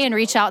to pray and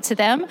reach out to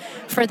them.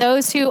 For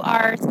those who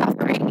are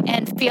suffering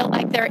and feel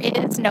like there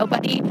is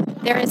nobody,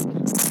 there is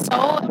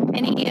so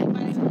many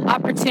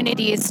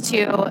opportunities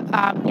to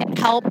get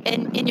help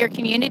in your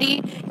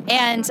community.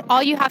 And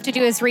all you have to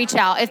do is reach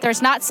out. If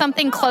there's not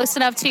something close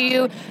enough to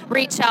you,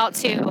 reach out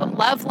to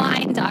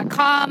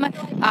loveline.com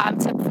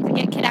to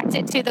get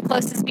connected to the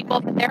closest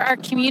people. But there are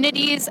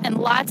communities and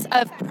lots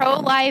of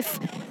pro-life,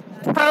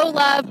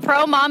 pro-love,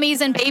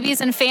 pro-mommies and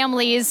babies and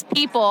families,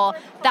 people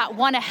that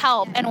want to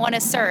help and want to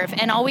serve.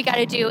 And all we got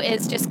to do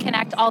is just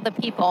connect all the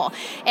people.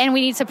 And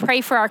we need to pray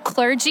for our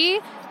clergy,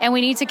 and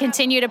we need to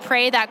continue to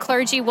pray that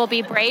clergy will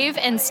be brave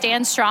and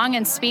stand strong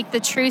and speak the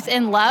truth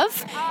in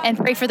love, and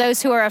pray for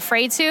those who are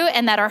afraid to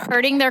and that are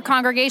hurting their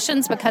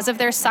congregations because of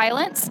their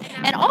silence,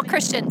 and all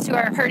Christians who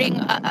are hurting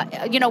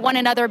one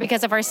another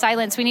because of our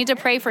silence. We need to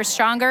pray for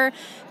stronger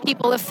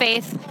people of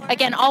faith,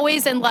 again,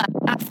 always in love,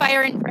 not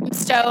fire and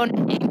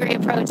brimstone, angry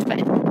approach, but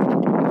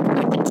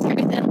with the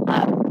truth and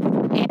love.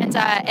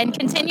 And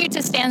continue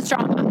to stand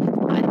strong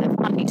on the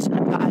foundation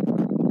of God.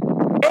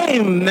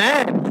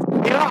 Amen.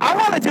 I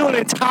want to do an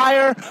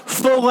entire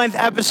full-length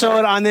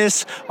episode on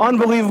this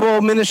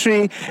unbelievable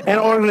ministry and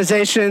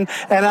organization.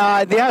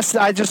 And yes,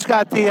 I just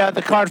got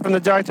the card from the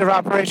Director of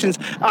Operations.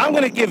 I'm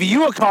going to give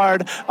you a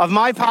card of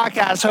my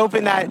podcast,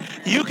 hoping that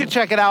you can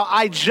check it out.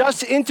 I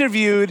just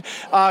interviewed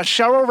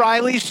Cheryl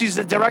Riley. She's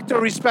the Director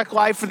of Respect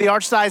Life for the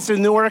Archdiocese of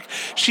Newark.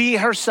 She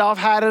herself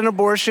had an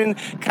abortion,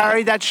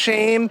 carried that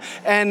shame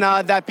and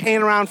that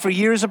pain around for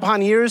years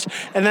upon years,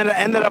 and then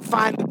ended up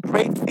finding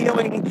great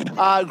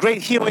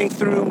healing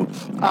through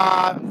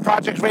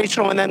Project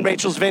Rachel and then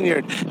Rachel's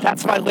Vineyard.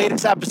 That's my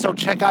latest episode.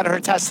 Check out her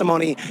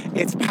testimony.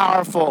 It's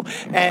powerful.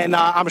 And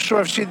I'm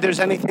sure if there's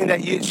anything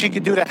that she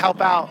could do to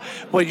help out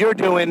what you're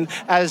doing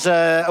as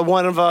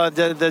one of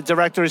the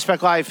Director of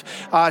Respect Life,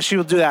 she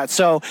will do that.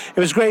 So it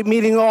was great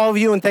meeting all of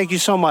you, and thank you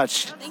so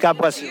much. God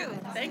bless you.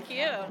 Thank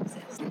you.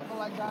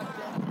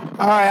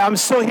 All right, I'm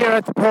still here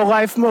at the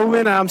pro-life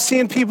movement, and I'm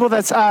seeing people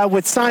that's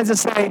with signs that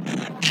say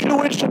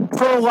Jewish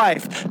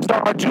pro-life. So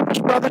our Jewish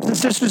brothers and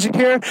sisters are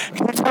here.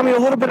 Can you tell me a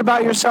little bit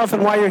about yourself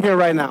and why you're here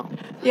right now?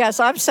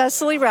 Yes, I'm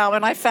Cecily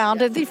Rauman. I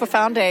founded the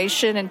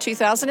foundation in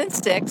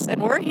 2006,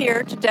 and we're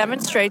here to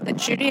demonstrate that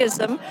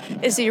Judaism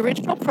is the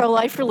original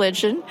pro-life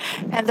religion,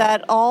 and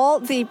that all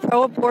the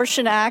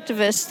pro-abortion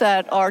activists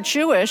that are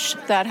Jewish,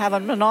 that have a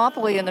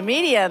monopoly in the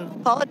media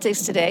and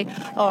politics today,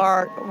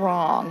 are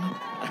wrong.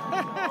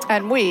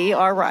 And we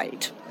are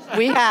right.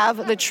 We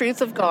have the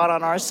truth of God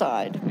on our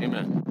side.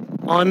 Amen.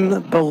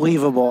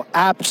 Unbelievable.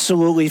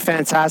 Absolutely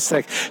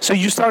fantastic. So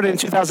you started in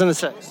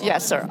 2006?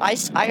 Yes, sir.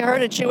 I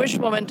heard a Jewish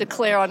woman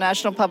declare on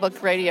National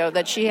Public Radio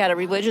that she had a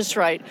religious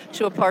right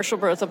to a partial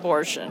birth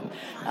abortion.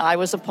 I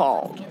was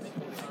appalled.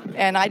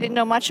 And I didn't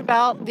know much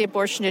about the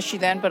abortion issue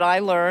then, but I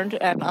learned,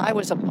 and I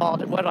was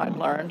appalled at what I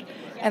learned.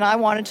 And I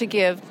wanted to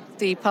give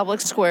the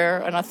public square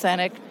an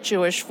authentic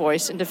Jewish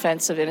voice in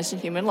defense of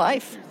innocent human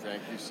life.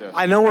 Thank you, Seth.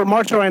 I know we're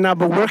marching right now,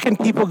 but where can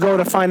people go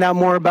to find out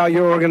more about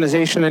your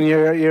organization and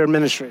your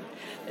ministry?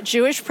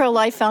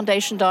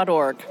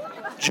 JewishProLifeFoundation.org.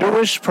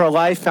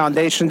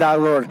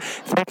 JewishProLifeFoundation.org.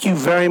 Thank you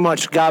very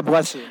much. God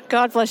bless you.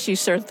 God bless you,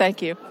 sir.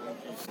 Thank you.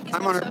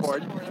 I'm on our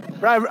board.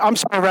 I'm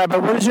sorry, Rabbi.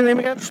 What is your name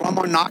again?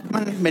 Shlomo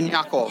Nachman Ben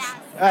Yaakov.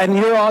 And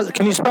you're all,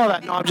 can you spell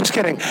that? No, I'm just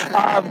kidding.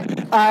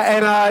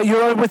 And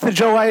you're with the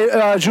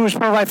Jewish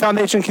Pro-Life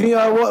Foundation. Can you?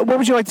 What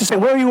would you like to say?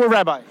 Where are you a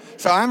rabbi?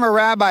 So I'm a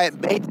rabbi at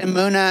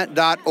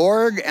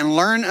BeitEmunah.org and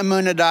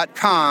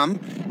LearnEmunah.com.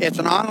 It's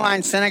an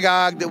online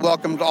synagogue that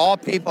welcomes all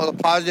people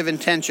with positive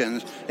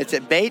intentions. It's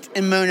at Beit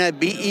Emunah,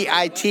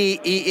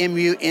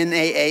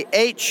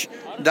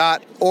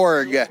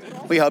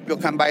 BeitEmunah.org. We hope you'll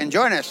come by and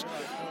join us.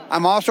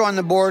 I'm also on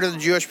the board of the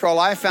Jewish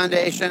Pro-Life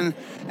Foundation,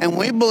 and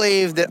we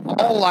believe that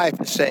all life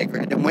is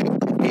sacred, and we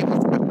believe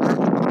people should learn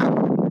the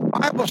Bible. The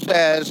Bible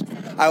says,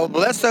 I will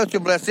bless those who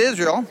bless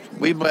Israel.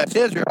 We bless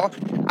Israel.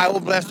 I will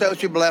bless those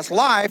who bless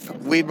life.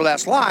 We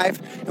bless life.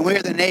 And we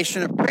are the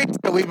nation of priests,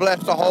 so we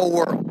bless the whole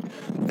world.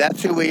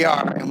 That's who we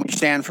are, and we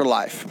stand for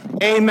life.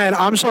 Amen.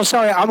 I'm so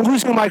sorry. I'm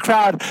losing my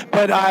crowd,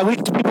 but at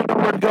least people know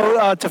where to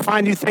go to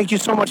find you. Thank you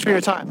so much for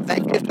your time.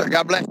 Thank you, sir.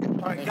 God bless you.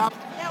 All right,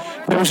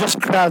 there was just a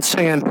crowd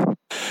singing, "Oh,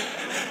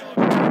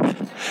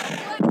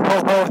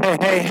 oh, hey,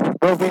 hey,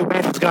 Roe v.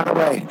 Wade has gone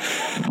away."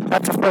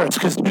 That's the first,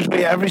 because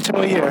usually every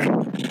single year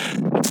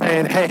it's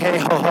saying, "Hey, hey,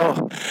 ho,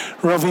 ho,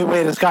 Roe v.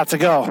 Wade has got to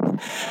go."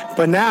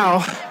 But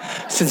now,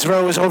 since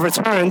Roe was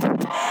overturned,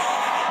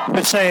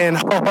 they're saying,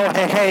 "Oh, oh,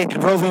 hey, hey,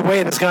 Roe v.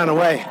 Wade has gone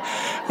away,"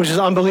 which is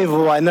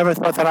unbelievable. I never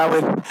thought that I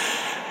would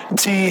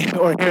see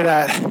or hear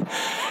that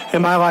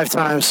in my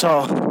lifetime.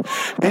 So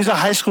these are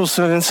high school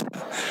students.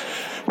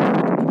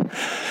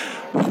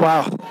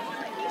 Wow.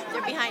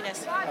 They're behind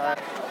us.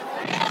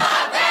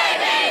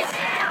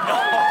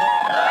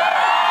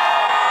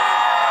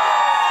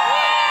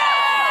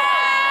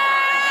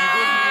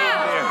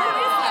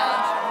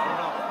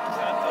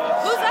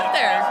 Who's up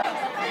there?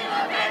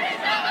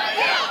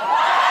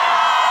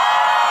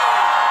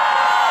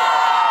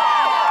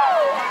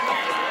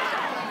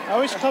 I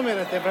always come in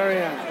at the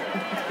very end.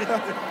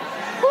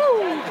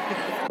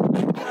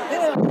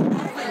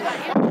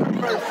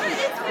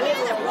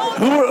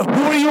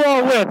 Who are you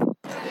all with?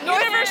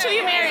 University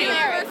of Mary.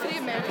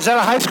 Is that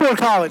a high school or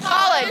college?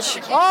 College.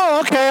 Oh,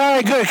 okay, all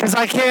right, good. Because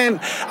I can't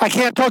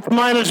talk to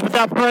minors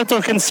without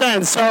parental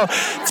consent. So,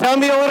 tell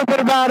me a little bit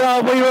about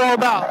what you're all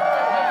about.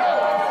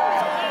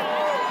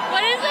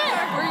 What is it?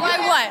 Why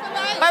what?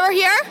 Why we're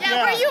here?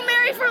 Yeah. We're You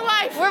Married for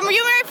Life. We're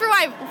You Married for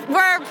Life.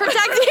 We're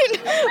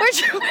protecting.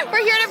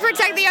 we're here to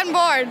protect the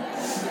unborn.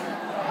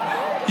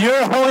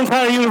 Your whole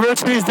entire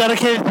university is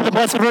dedicated to the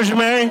Blessed Virgin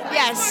Mary?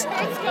 Yes.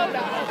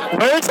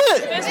 Where is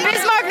it?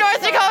 Bismarck,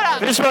 North Dakota.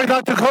 Bismarck,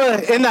 North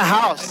Dakota, in the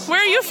house.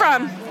 Where are you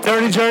from?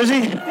 Dirty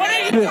Jersey. What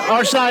are you?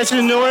 Archdiocese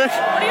of Newark.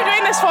 What are you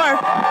doing this for?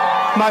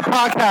 My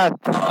podcast.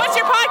 What's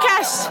your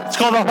podcast? It's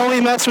called The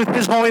Holy Mess with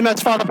His Holy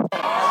Mess Father.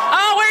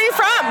 Oh, where are you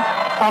from?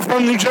 I'm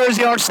from New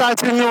Jersey,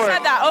 Archdiocese of Newark.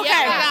 Said that. Okay.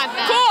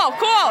 Yeah, cool.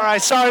 All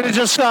right, sorry to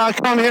just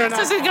come here.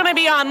 This is going to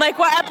be on, like,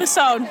 what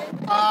episode?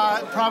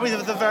 Probably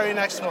the very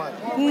next one.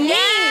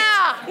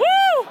 Yeah. Woo!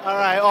 All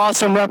right,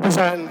 awesome,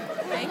 representing.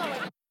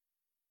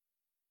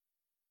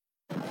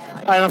 All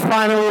right, I'm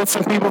finally with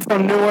some people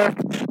from Newark.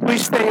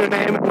 Please state your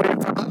name and where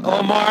you're from.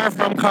 Omar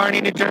from Kearney,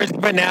 New Jersey,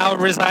 but now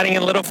residing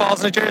in Little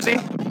Falls, New Jersey.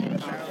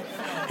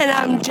 And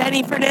I'm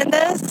Jenny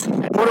Fernandez.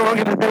 What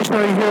organization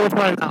are you here with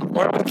right now?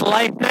 We're with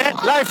LifeNet.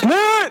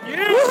 LifeNet!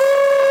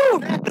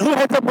 Woohoo! Who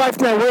heads up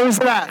LifeNet? Where is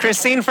it at?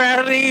 Christine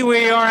Farrelly.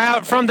 We are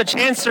out from the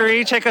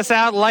Chancery. Check us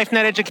out,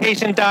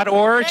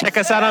 lifeneteducation.org. Check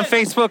us out on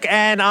Facebook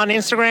and on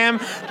Instagram,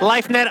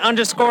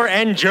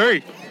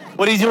 lifenet_NJ.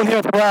 What are you doing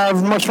here at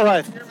March for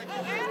Life?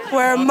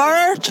 We're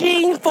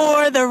marching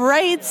for the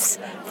rights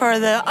for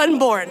the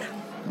unborn.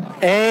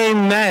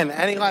 Amen.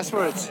 Any last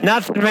words?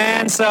 Nothing,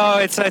 man. So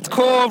it's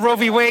cool. Roe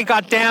v. Wade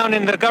got down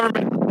in the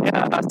government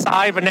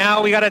side, but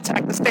now we got to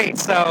attack the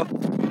states. So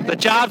the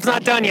job's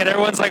not done yet.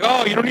 Everyone's like,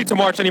 oh, you don't need to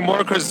march anymore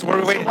because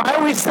we're waiting. Why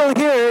are we still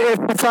here if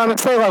it's on the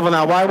state level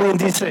now? Why are we in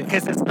D.C.?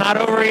 Because it's not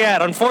over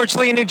yet.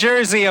 Unfortunately, in New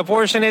Jersey,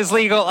 abortion is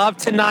legal up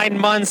to 9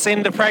 months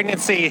into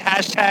pregnancy.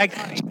 Hashtag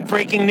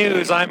breaking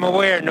news. I'm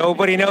aware.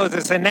 Nobody knows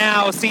this. And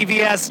now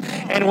CVS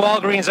and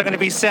Walgreens are going to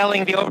be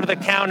selling the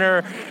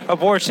over-the-counter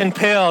abortion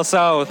pill.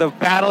 So the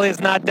battle is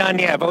not done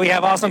yet. But we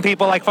have awesome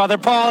people like Father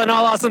Paul and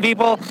all awesome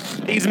people.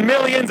 These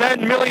millions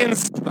and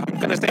millions, I'm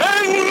going to say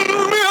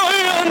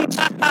millions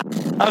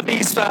of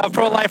these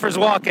pro-lifers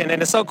walking.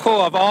 And it's so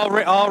cool of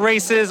all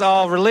races,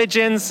 all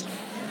religions.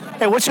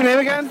 Hey, what's your name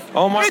again?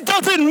 Omar. It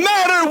doesn't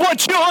matter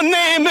what your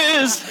name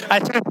is. I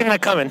should have seen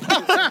that coming.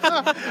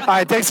 All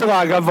right, thanks a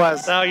lot. God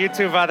bless. No, you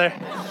too, Father.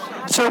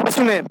 So, what's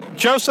your name?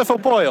 Joseph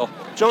O'Boyle.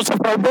 Joseph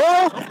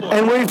O'Boyle?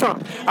 And where are you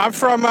from? I'm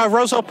from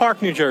Roselle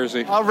Park, New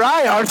Jersey. All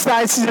right,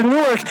 Archdiocese of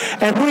Newark.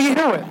 And who are you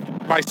here with?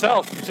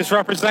 myself, just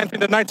representing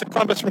the Knights of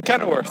Columbus from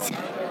Kenilworth.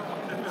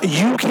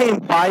 You came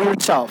by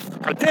yourself.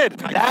 I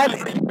did.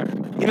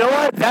 You know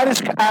what? That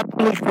is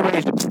absolutely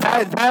courageous.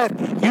 That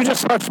you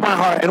just touched my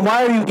heart. And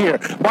why are you here?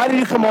 Why did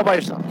you come all by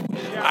yourself?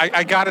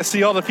 I got to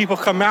see all the people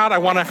come out. I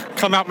want to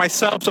come out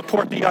myself,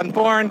 support the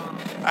unborn.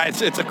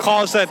 It's a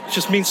cause that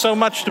just means so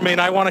much to me,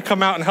 and I want to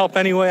come out and help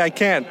any way I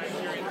can.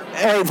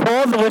 Hey, for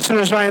all the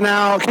listeners right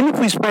now, can you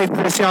please pray for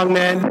this young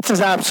man? This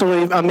is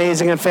absolutely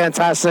amazing and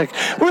fantastic.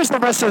 Where's the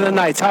rest of the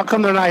Knights? How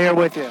come they're not here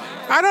with you?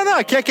 I don't know.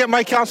 I can't get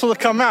my council to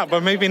come out,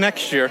 but maybe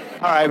next year.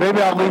 All right,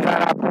 maybe I'll leave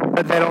that out,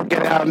 but they don't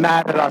get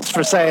mad at us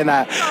for saying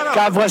that. No.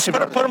 God bless you.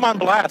 Put him on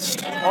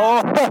blast.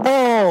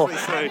 Oh.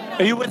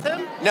 Are you with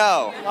him?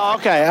 No. Oh,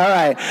 okay, all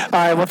right.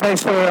 Well,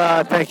 thanks for,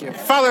 thank you.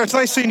 Father, it's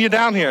nice seeing you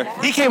down here.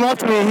 He came up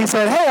to me and he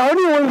said, hey, aren't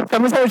you one of the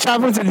cemetery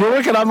chaplains in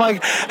Newark? And I'm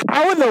like,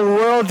 how in the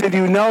world did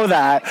you know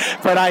that?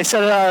 But I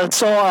said,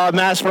 saw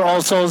Mass for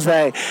All Souls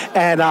Day,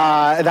 and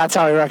that's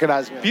how he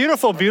recognized me.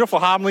 Beautiful, beautiful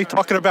homily,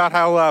 talking about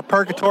how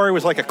purgatory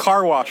was like a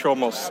car wash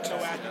almost.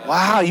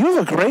 Wow, you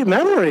have a great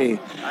memory.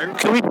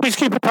 Can we please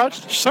keep in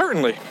touch?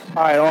 Certainly.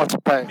 All right,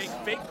 awesome, thanks.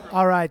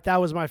 All right, that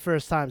was my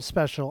first time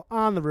special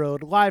on the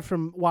road, live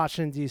from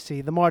Washington, D.C.,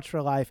 the March for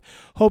Life.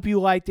 Hope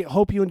you liked it.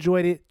 Hope you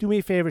enjoyed it. Do me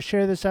a favor,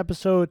 share this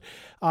episode.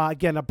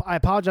 Again, I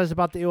apologize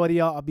about the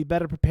audio. I'll be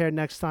better prepared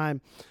next time.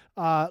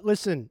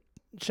 Listen,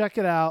 check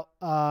it out.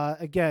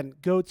 Again,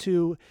 go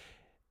to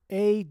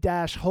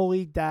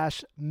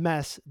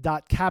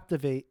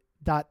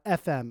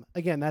a-holy-mess.captivate.fm.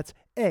 Again, that's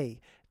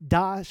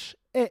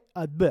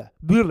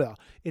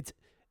it's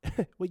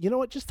well, you know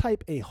what? Just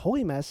type A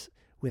Holy Mess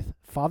with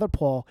Father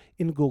Paul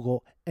in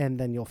Google, and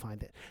then you'll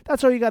find it.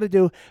 That's all you got to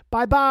do.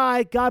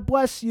 Bye-bye. God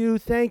bless you.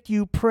 Thank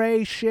you.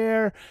 Pray,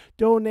 share,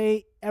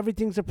 donate.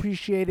 Everything's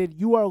appreciated.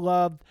 You are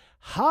loved.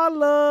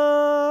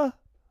 Holla!